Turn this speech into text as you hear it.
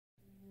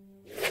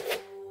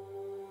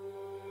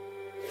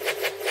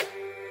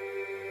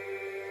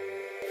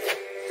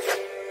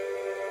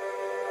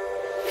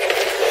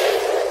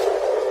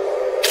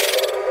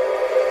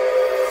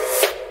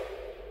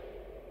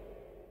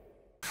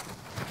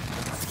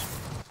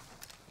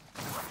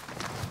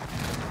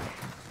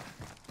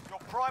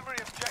primary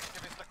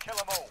objective is to kill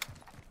them all.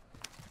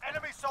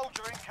 Enemy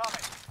soldier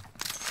incoming.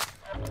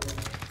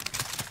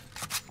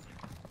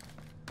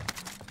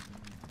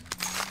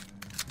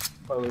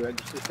 Probably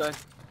register side.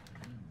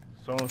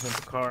 Someone's in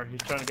the car.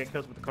 He's trying to get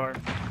kills with the car.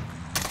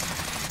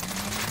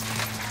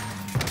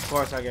 Of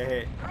course I get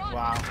hit.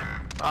 Wow.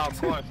 Oh,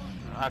 of course.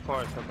 Of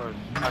course.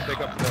 I pick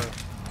up the...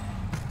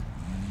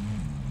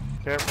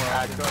 Careful.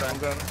 I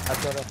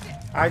got it.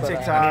 Alright,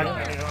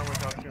 TikTok.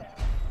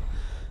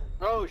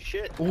 Oh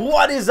shit.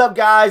 What is up,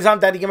 guys? I'm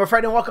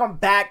DaddyGamerFred and welcome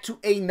back to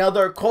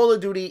another Call of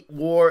Duty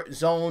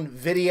Warzone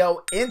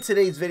video. In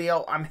today's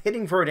video, I'm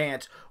hitting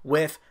Verdansk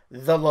with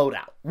the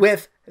loadout,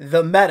 with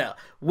the meta,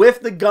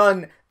 with the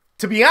gun.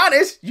 To be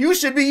honest, you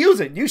should be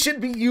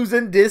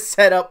using this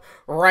setup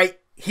right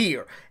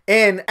here.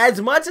 And as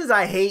much as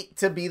I hate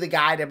to be the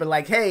guy that be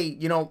like, hey,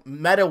 you know,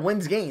 meta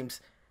wins games,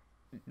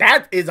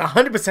 that is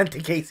 100%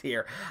 the case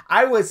here.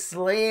 I was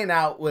slaying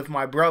out with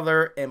my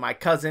brother and my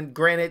cousin.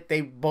 Granted,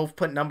 they both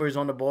put numbers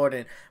on the board,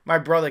 and my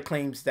brother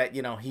claims that,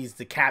 you know, he's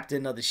the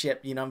captain of the ship,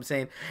 you know what I'm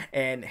saying?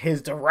 And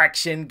his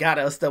direction got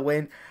us to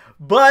win.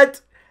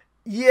 But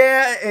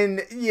yeah,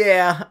 and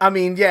yeah, I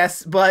mean,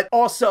 yes, but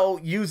also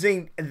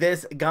using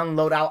this gun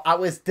loadout, I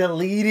was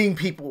deleting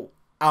people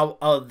out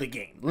of the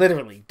game,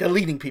 literally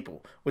deleting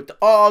people with the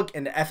AUG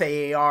and the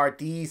FFAR.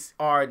 These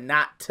are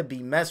not to be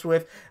messed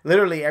with.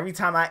 Literally every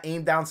time I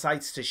aimed down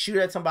sights to shoot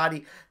at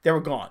somebody, they were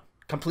gone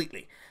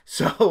completely.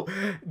 So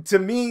to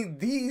me,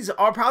 these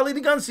are probably the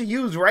guns to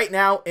use right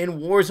now in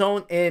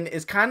Warzone, and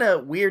it's kind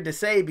of weird to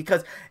say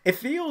because it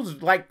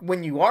feels like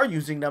when you are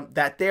using them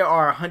that they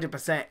are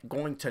 100%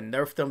 going to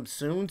nerf them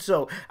soon.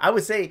 So I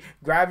would say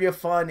grab your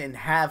fun and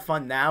have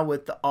fun now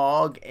with the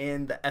AUG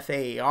and the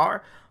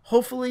FFAR.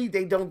 Hopefully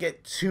they don't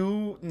get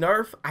too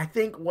nerfed. I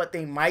think what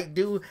they might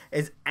do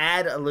is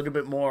add a little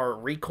bit more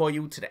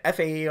recoil to the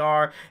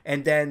FFAR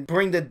and then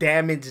bring the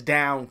damage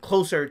down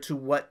closer to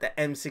what the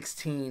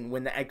M16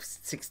 when the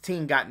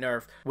X16 got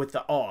nerfed with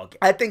the AUG.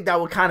 I think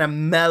that would kind of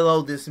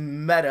mellow this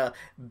meta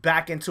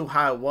back into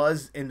how it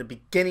was in the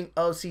beginning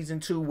of Season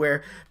 2,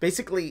 where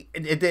basically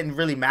it didn't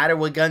really matter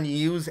what gun you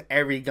use,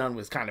 every gun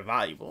was kind of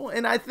valuable.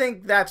 And I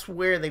think that's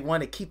where they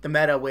want to keep the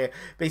meta, where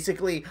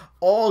basically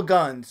all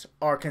guns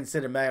are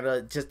considered meta.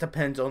 It just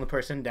depends on the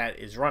person that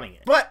is running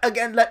it. But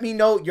again, let me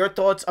know your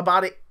thoughts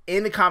about it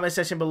in the comment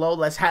section below.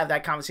 Let's have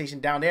that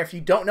conversation down there. If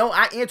you don't know,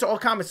 I answer all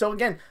comments. So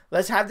again,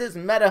 let's have this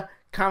meta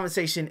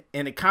conversation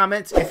in the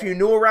comments. If you're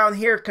new around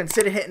here,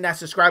 consider hitting that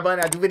subscribe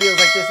button. I do videos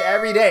like this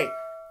every day,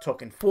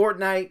 talking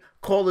Fortnite,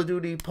 Call of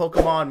Duty,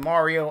 Pokemon,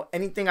 Mario,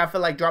 anything I feel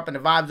like dropping the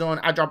vibes on,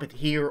 I drop it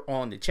here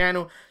on the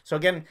channel. So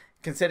again,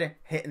 consider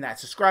hitting that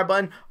subscribe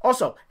button.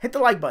 Also, hit the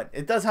like button.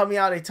 It does help me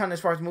out a ton as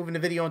far as moving the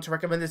video and to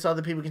recommend this to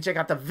other people who can check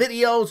out the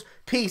videos.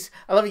 Peace.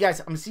 I love you guys.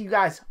 I'm going to see you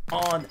guys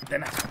on the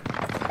next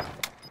one.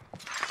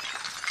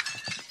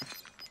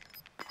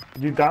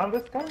 You down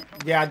this guy?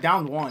 Yeah, I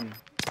downed one.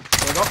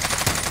 There we go.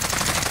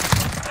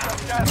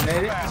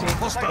 Made it.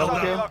 Double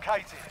kill.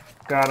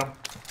 Got him.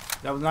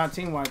 That was not a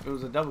team wipe. It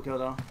was a double kill,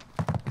 though.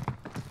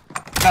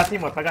 Not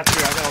team wipe. I got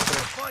three. I got all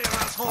three.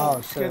 Oh,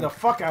 shit. Scared the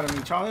fuck out of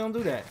me. Charlie, don't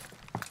do that.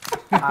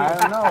 I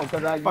don't know,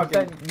 because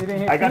you didn't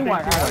hit team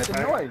wipe. I heard the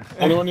noise.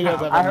 Anyone you guys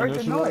have I heard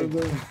the noise.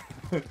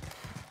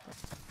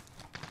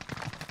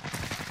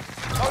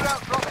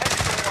 Loadout drop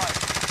heading your way.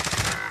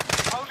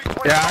 Only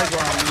 20 Yeah, I go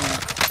on me.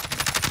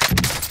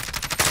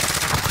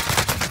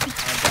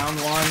 Down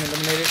one,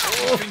 eliminated.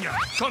 Oh.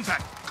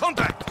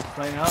 Contact.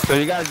 Playing up. So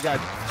you guys got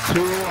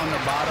 2 on the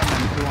bottom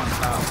and 2 on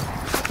top.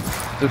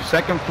 The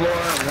second floor,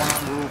 1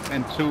 on roof,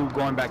 and 2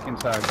 going back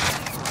inside.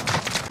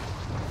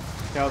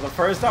 Yo, the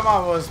first time I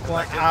was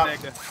playing,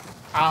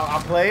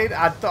 I played,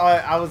 I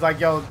thought, I was like,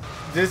 yo,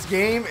 this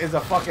game is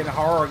a fucking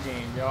horror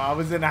game, yo. I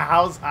was in a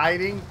house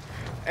hiding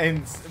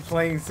and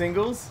playing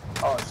singles.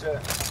 Oh shit.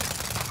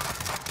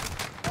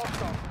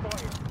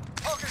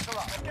 Targets are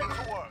up. Get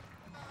to work.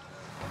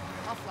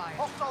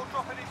 Hostile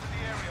dropping into the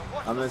area.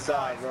 Watch I'm the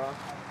inside, skies. bro.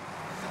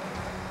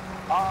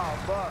 Oh,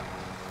 fuck.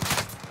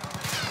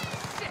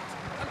 Shit!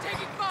 I'm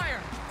taking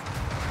fire!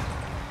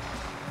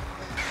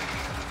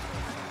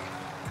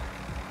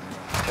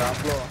 Down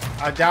floor.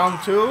 I downed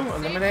 2,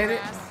 eliminated.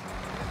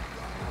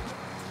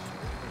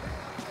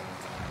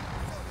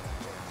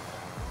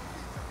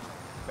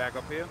 Back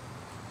up here.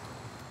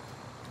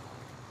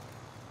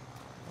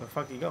 Where the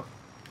fuck you go?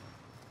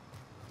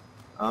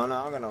 I don't know,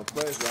 I don't got no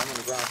place, bro. I'm on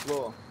the ground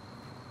floor.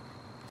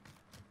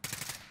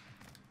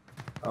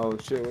 Oh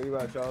shit, where you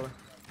at, Charlie?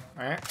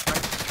 Alright.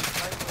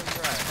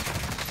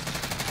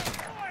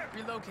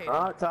 Relocate.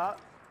 Top.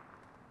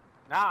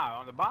 Nah,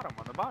 on the bottom,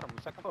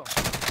 the second floor.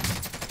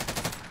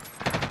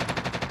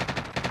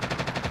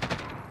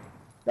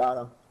 Got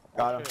him.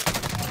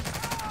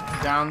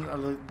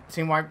 Down,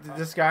 team wiped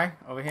this guy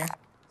over here.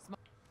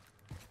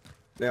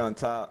 They on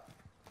top.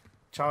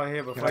 Charlie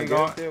here Can before I you get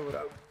go. up there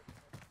without...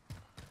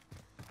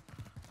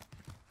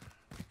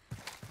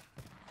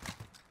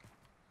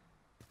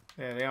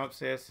 Yeah, they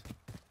upstairs.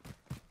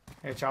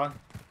 Hey, Charlie.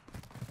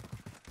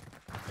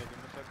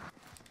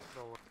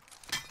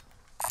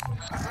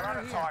 You're out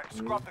of time.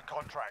 Scrub the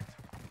contract.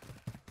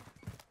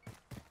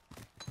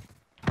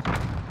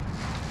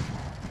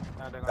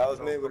 That was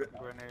me with it.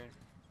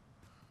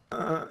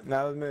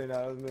 That was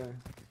me.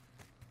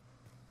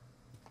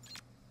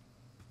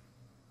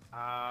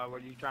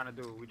 What are you trying to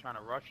do? We trying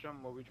to rush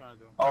them? What are we trying to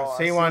do? Oh, I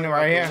see one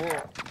right here.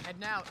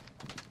 Heading out.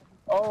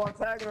 Oh, I'm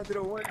tagging him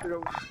through the wood,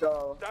 through the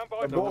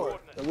door,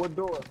 the wood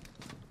door.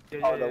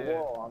 Yeah, the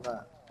wall. I'm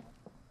at.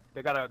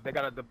 They got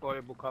a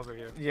deployable cover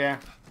here. Yeah.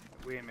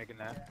 We ain't making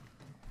that.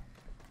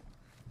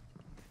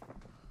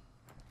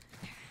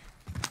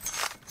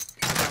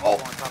 Oh,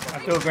 I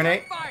threw a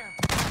grenade. Fire.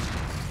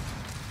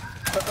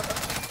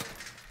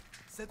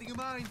 Setting a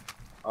mine.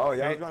 Oh,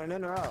 y'all was running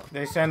in or out?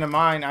 They sent a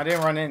mine. I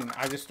didn't run in.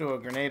 I just threw a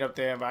grenade up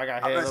there, but I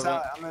got hit a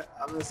little bit.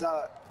 I'm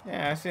inside.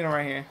 Yeah, I see them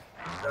right here.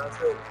 That's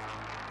it.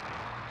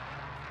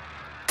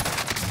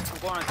 I'm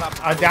going on top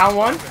of I down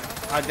one.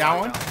 I down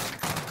one.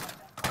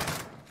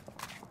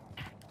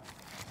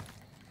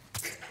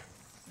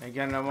 They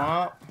getting them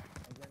up.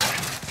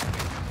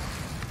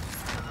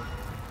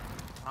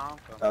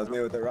 That was me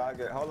with the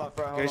rocket. Hold on,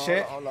 friend. Good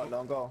shit. Hold on,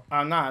 don't go.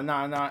 I'm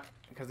not.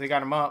 Because they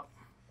got them up.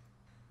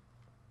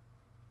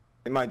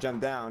 They might jump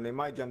down. You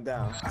evaded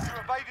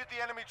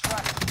the enemy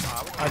trap.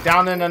 I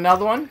downed in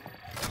another one.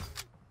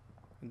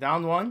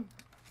 Downed one.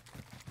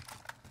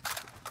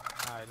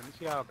 Alright, let me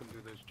see how I can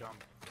do this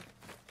jump.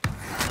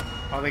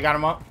 Oh, they got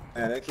them up.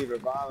 Yeah, they keep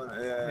reviving.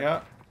 Yeah.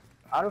 Yep.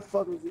 How the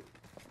fuck is it?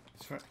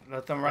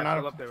 Let them run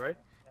out. Up there, right?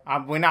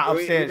 We're not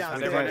upstairs.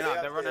 They're running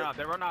out.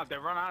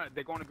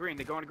 They're going to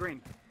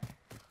green.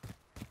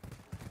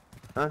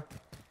 Huh?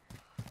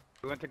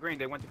 They went to green.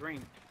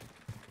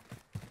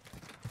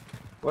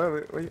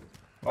 Where you?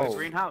 Oh, the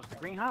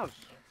greenhouse.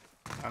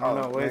 I don't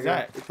know. Where is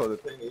that? He pulled the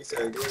thing. He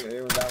said green.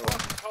 He was that one.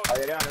 Oh,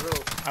 yeah, down the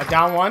roof. I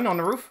down one on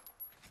the roof.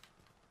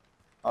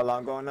 Oh,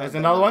 I'm going up. There's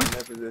another one. In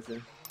their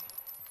position.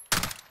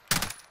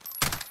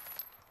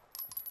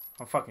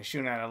 I'm fucking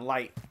shooting at a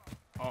light.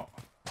 Oh.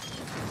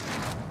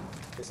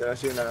 He said I'm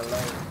shooting at a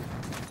light.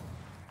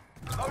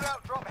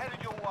 Loadout drop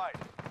headed your way.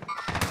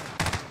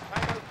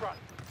 Tango front.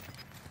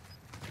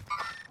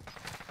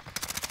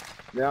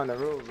 They're on the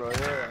roof, bro.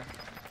 Yeah.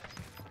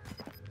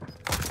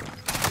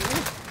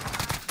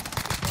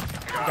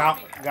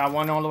 Got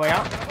one all the way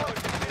out.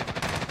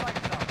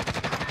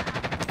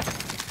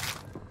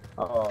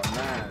 Oh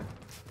man.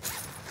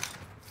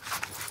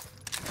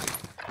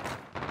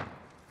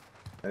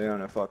 They're on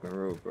the fucking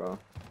roof, bro.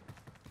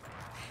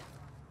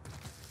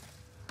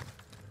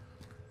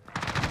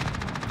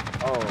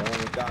 Oh, one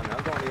was down there.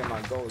 I'm going to get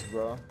my ghost,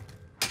 bro.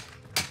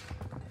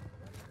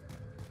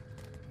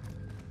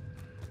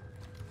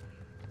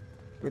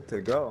 Good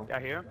to go.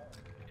 Got here?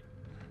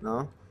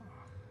 No?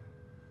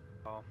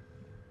 Oh.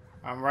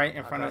 I'm right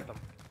in front of them.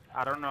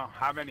 I don't know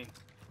how many.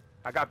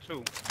 I got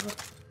two.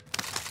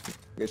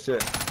 Good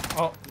shit.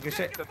 Oh, good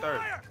shit. The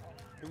third.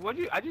 What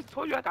you? I just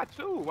told you I got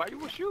two. Why you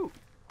would shoot?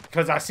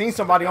 Because I seen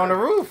somebody on the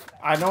roof.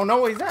 I don't know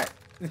where he's at.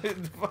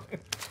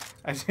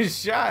 I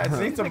just shot. I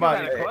seen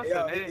somebody.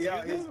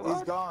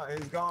 He's gone.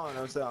 He's gone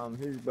or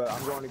something. But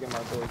I'm going to get my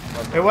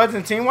ghost. It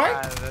wasn't team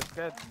white? That's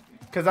good.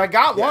 Because I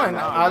got one.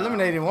 I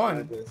eliminated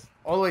one.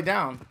 All the way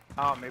down.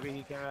 Oh, maybe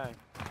he came back.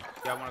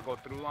 Y'all want to go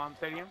through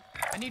stadium?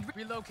 I need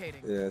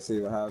relocating. Yeah, see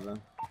what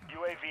happened.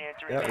 UAV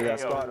entering. Yeah, we got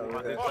spot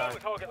over there.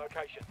 Target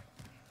location.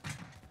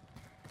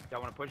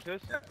 Y'all want to push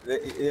this?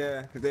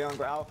 Yeah, because they on the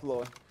ground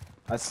floor.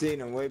 I seen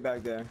them way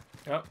back there.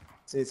 Yep.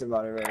 See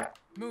somebody right.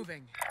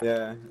 Moving.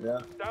 Yeah.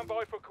 Stand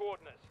by for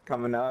coordinates.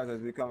 Coming out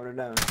as we coming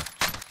down.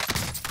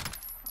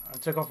 I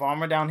took off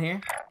armor down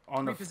here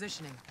on the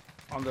repositioning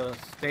on the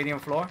stadium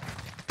floor.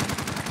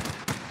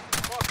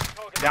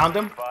 Downed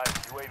him.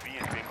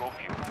 UAV is bingo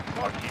fuel.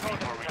 RTV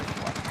for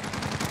resupply.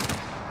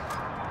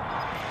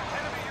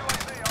 Enemy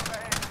UAV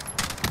overhead.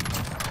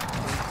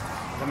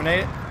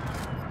 Eliminate it.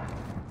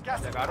 Gas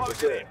is got him.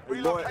 closing in.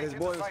 His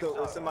boy was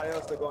still, somebody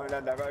else still going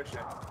in that direction.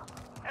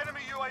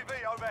 Enemy UAV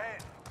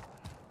overhead.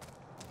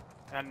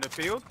 And the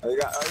field? Oh, you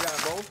got them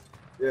both?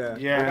 Yeah.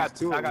 Yeah. I got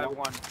two. I got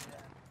one.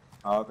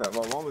 Oh, okay.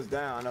 Well, one was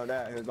down. I know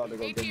that. He was about to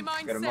go get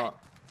him up.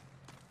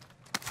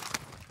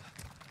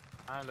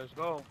 Alright, let's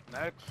go.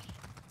 Next.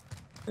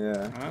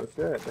 Yeah. Oh,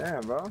 shit.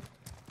 Damn, bro.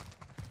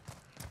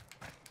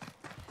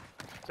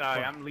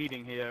 Sorry, I'm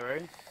leading here,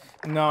 right?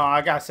 No,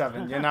 I got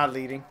 7. You're not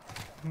leading.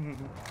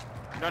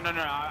 No,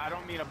 I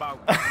don't mean about.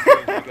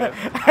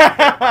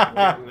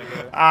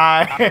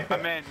 I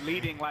meant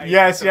leading like.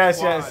 Yes. Like,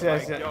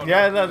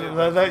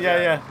 Yeah,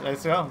 yeah.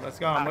 Let's go.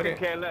 I'm with I it.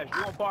 care less.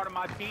 You a part of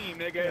my team,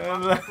 nigga. If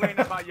I'm complaining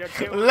about your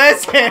kill.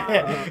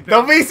 Listen,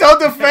 don't be so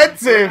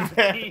defensive.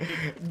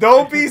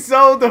 Don't be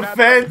so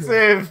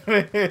defensive.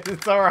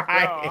 It's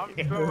alright.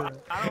 Yo,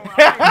 I don't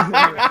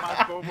looking at my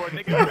scoreboard,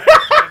 nigga.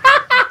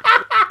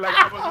 Like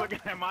I was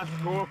looking at my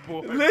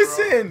scoreboard.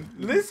 Listen.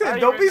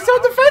 Don't be so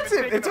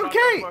defensive. It's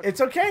okay.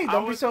 It's okay.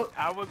 Don't be so.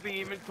 I wasn't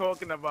even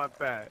talking about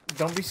that.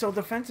 Don't be so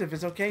defensive.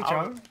 It's okay,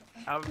 Charlie.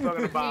 I was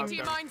talking about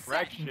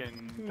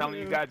direction, telling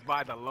you guys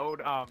by the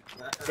load.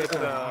 Get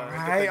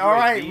the. All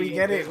right. We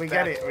get it.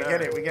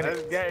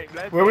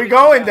 Where we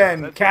going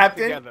then,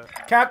 Captain?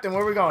 Captain,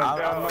 where we going?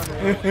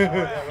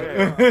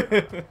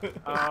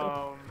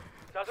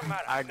 Doesn't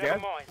matter. I Never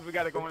guess mind. we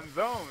gotta go in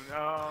zone.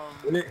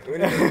 We need to be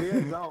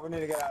in zone. We need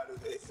to get out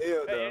of the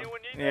field, Hey, though.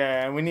 anyone need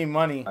Yeah, we need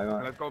money.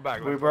 Let's go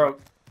back. We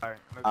broke. Alright,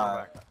 let's go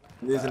back.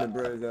 Using the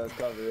bridge as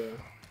cover, yeah.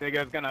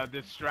 Nigga's gonna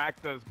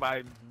distract us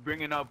by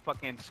bringing up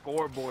fucking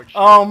scoreboard shit.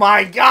 Oh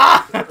my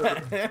god!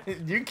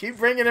 You keep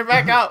bringing it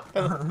back out.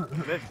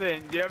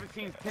 Listen, you ever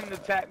seen Tim the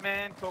Tap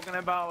Man talking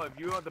about if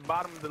you're at the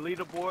bottom of the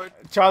leaderboard?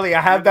 Charlie,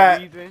 I have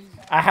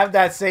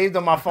that saved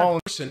on my phone.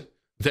 Person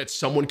that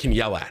someone can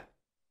yell at.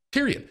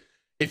 Period.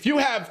 If you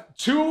have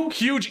 2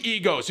 huge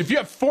egos, if you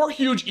have 4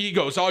 huge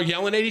egos all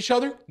yelling at each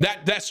other,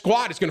 that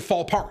squad is going to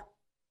fall apart.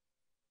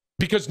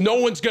 Because no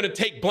one's going to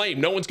take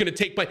blame. No one's going to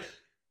take blame.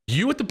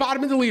 You at the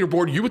bottom of the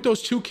leaderboard, you with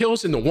those 2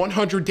 kills and the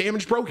 100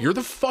 damage, bro, you're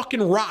the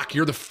fucking rock.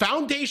 You're the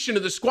foundation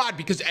of the squad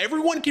because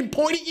everyone can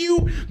point at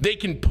you. They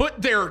can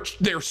put their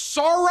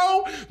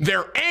sorrow,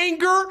 their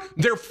anger,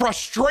 their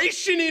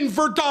frustration in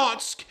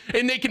Verdansk,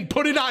 and they can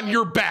put it on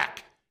your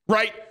back,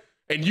 right?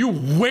 And you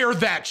wear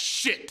that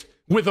shit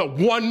with a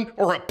 1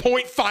 or a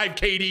 0.5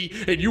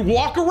 KD, and you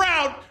walk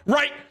around,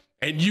 right?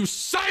 And you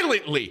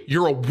silently,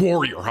 you're a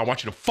warrior. I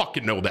want you to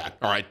fucking know that,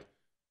 all right?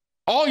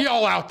 All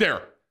y'all out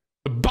there,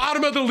 the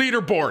bottom of the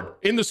leaderboard,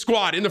 in the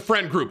squad, in the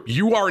friend group,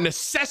 you are a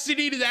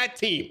necessity to that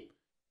team,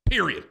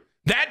 period.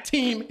 That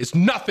team is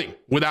nothing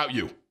without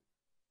you.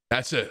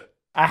 That's it.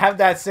 I have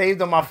that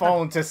saved on my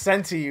phone to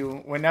send to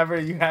you whenever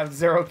you have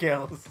 0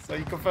 kills, so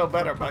you can feel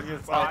better about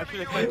yourself.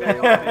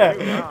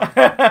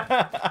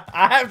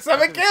 I have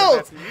 7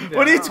 kills.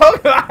 What are you talking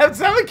about? I have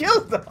 7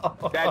 kills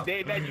though. That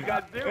day that you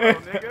got 0,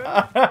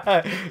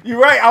 nigga. You're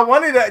right. I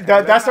wanted to.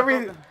 That's the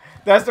reason.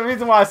 That's the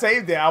reason why I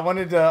saved it. I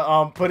wanted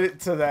to put it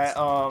to that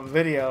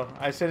video.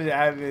 I should have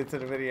added it to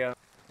the video.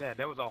 Yeah,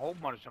 there was a whole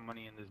bunch of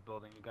money in this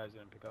building you guys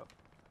didn't pick up.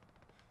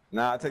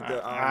 Nah, I took the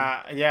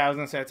yeah, I was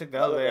gonna say I took the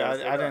elevator.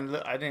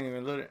 I didn't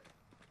even loot it.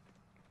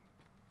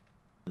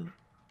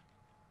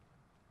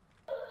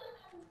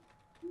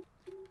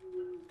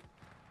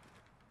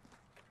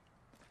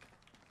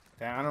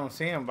 Damn, I don't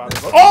see him.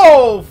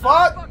 Oh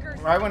fuck!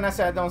 Right when I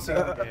said I don't see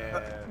him.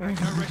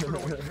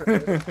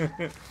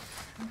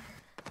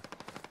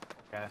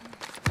 Yeah.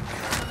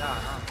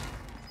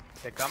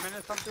 They coming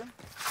or something?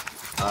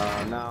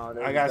 No.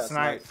 I got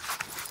sniped.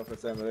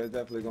 They're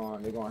definitely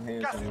going. They're going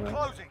hands Gas is somewhere.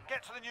 closing.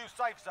 Get to the new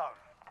safe zone.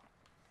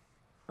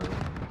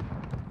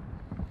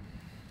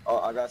 Oh,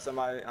 I got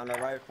somebody on the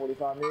right,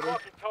 45 meters.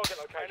 Target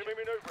location. Enemy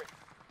maneuvering.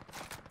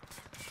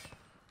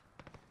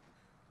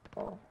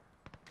 Oh.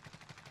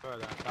 Where, on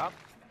top?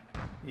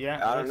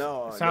 Yeah. I don't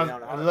know. Sounds,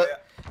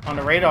 on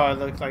the radar, it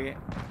looks like it.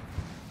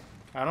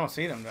 I don't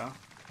see them though.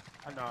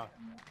 I know.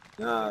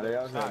 Nah, they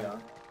out there now.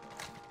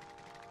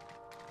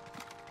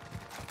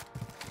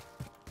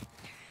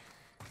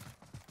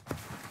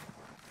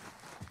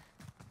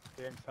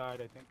 They're inside,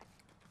 I think.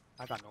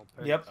 I got no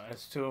picks. Yep,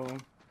 that's 2 of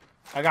them.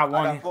 I got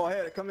 1. I got 4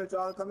 head. Come here,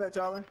 Charlie. Come here,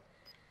 Charlie.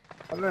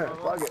 Come here.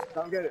 Plug it.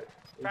 Come get it.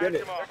 Get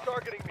it. They're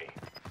targeting me.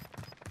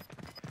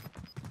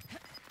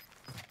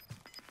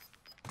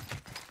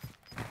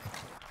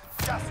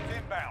 Gas is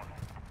inbound.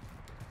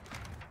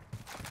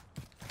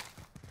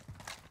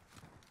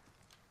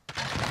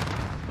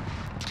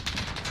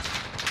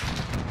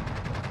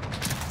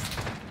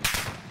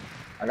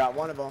 I got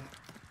 1 of them.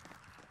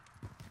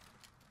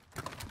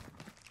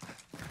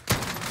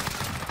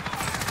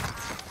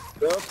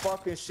 Good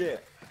fucking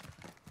shit.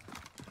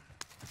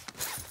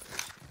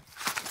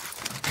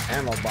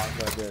 Ammo box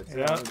right there. Too.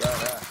 Yep. Got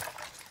that.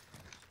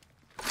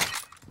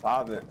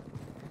 Pop it.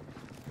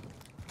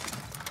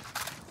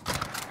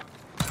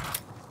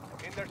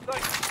 In their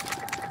sight.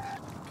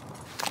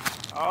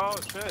 Oh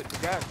shit, you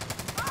guys.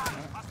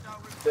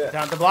 Shit.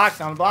 Down the block.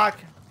 Down the block.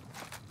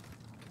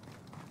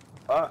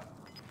 Oh.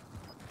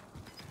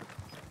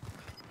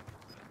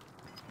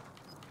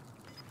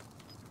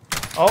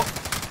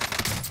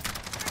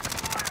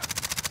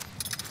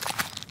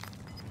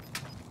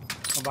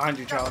 I'm behind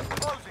you, Charlie.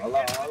 Hold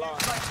on.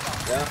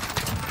 Yeah.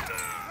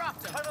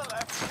 To the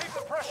left. Keep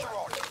the pressure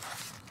on.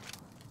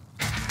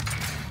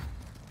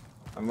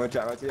 I'm gonna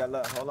try right to your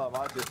left. Hold on,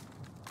 watch it.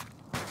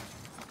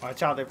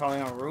 Watch out, they're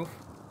probably on the roof.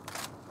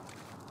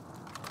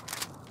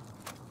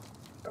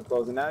 I'm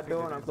closing that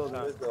door and I'm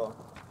closing this door.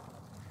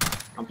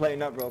 I'm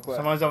playing up real quick.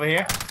 Someone's over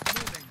here.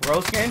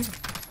 Rose skin.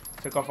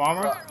 Took off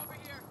armor.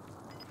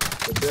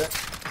 That's it.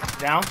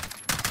 Down.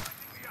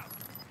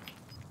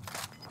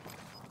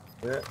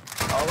 Yeah.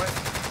 Oh, wait.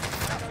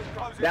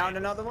 Down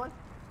another one.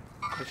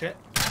 Good shit.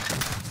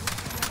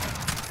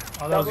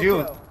 Oh, that was you.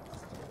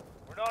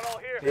 We're not all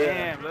here.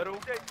 Damn, little.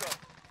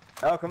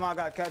 Oh, come on, I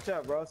gotta catch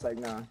up, bro. It's like,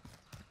 nah.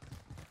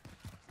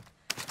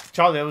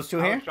 Charlie, there was 2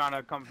 I here? was trying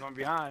to come from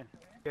behind.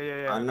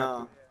 Yeah. I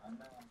know.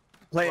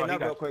 Playing he up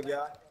got real quick,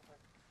 y'all.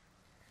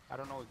 I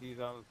don't know what these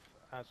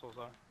assholes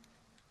are.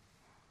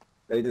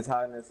 They just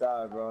hiding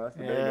inside, bro. That's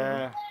the big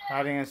Yeah, one.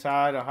 hiding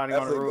inside or hiding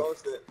on the roof.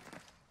 Ghosted.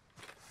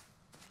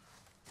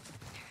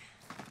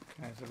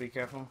 Okay, so be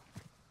careful.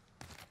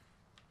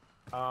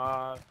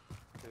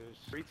 There's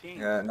 3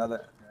 teams. Yeah,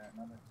 another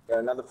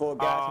full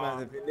gas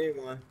man if you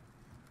need one.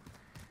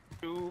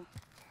 2.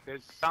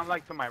 There's sound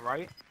like to my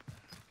right.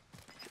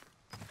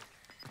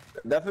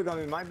 Definitely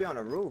gonna be, might be on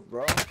the roof,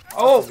 bro.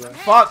 Oh,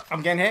 fuck.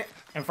 I'm getting hit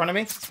in front of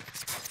me.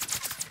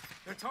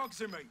 They're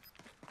toxing me.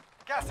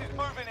 Gas is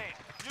moving in.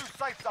 New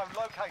safe zone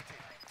located.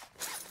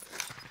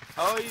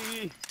 Oh,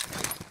 yeah.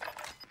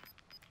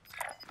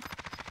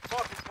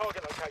 Marking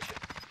target location.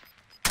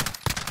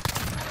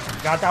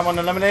 Got that one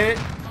eliminated.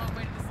 Long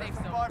way to the safe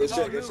zone. Good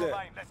shit, good shit.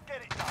 Let's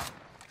get it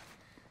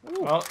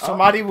done. Well,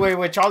 somebody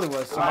where Charlie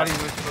was. Somebody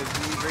Somebody was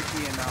me,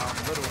 Ricky, and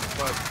Little,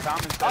 but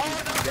Thomas said he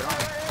didn't get on.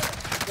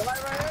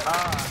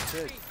 Ah,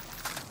 shit.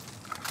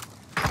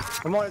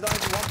 Come on, there's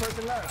only one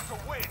person left. To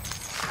win.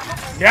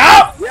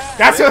 Yep.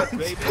 That's it.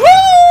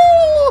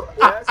 Woo!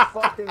 Let's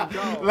fucking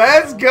go.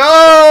 Let's go.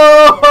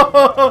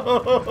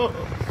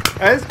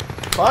 Let's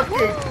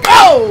fucking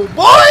go,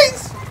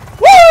 boys.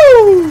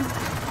 Woo!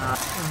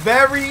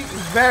 Very,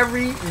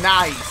 very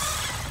nice.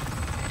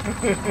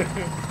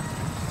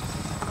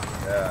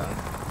 Yeah.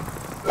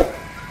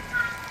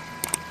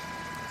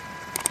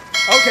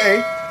 Okay.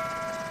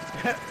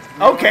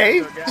 Okay.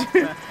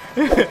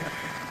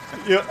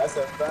 Yeah. That's a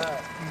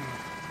fact.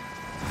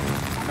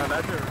 No,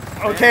 that's a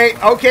Okay,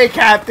 okay,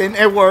 Captain.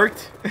 It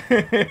worked.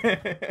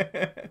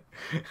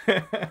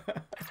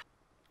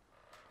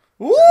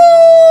 Woo!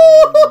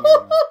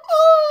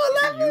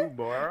 you,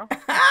 boy.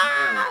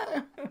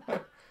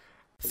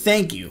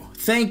 Thank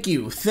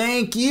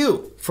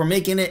you for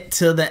making it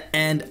to the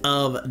end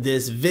of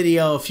this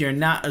video. If you're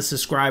not a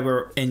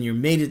subscriber and you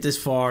made it this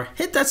far,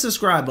 hit that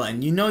subscribe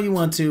button. You know you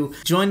want to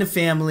join the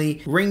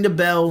family, ring the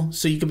bell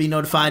so you can be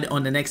notified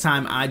on the next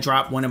time I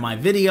drop one of my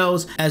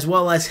videos, as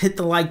well as hit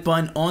the like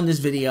button on this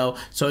video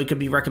so it could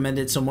be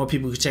recommended so more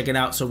people can check it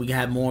out, so we can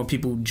have more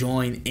people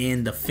join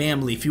in the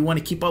family. If you want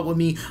to keep up with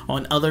me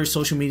on other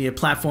social media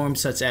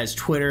platforms such as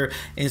Twitter,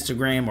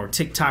 Instagram, or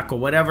TikTok or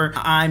whatever,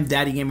 I'm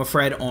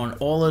DaddyGamerFred on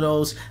all of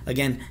those.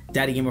 Again,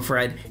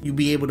 DaddyGamerFred. You'll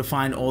be able to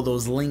find all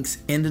those links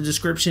in the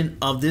description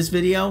of this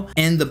video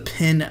and the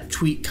pinned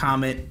tweet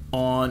comment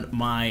on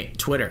my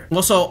Twitter.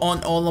 Also,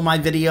 on all of my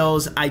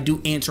videos, I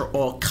do answer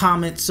all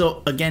comments.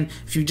 So again,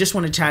 if you just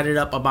want to chat it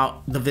up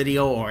about the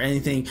video or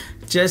anything,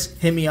 just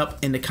hit me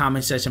up in the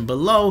comment section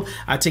below.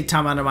 I take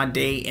time out of my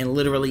day and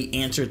literally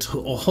answer to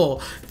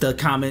all the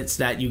comments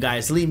that you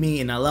guys leave me,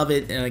 and I love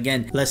it. And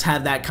again, let's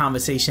have that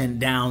conversation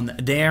down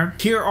there.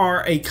 Here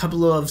are a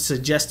couple of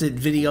suggested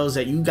videos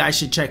that you guys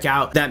should check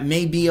out that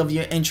may be of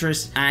your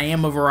interest. I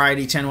am a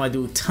variety channel. I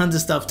do tons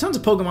of stuff, tons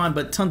of Pokemon,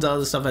 but tons of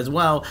other stuff as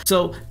well.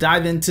 So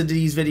dive into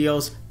these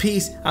videos.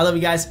 Peace. I love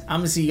you guys.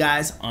 I'm gonna see you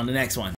guys on the next one.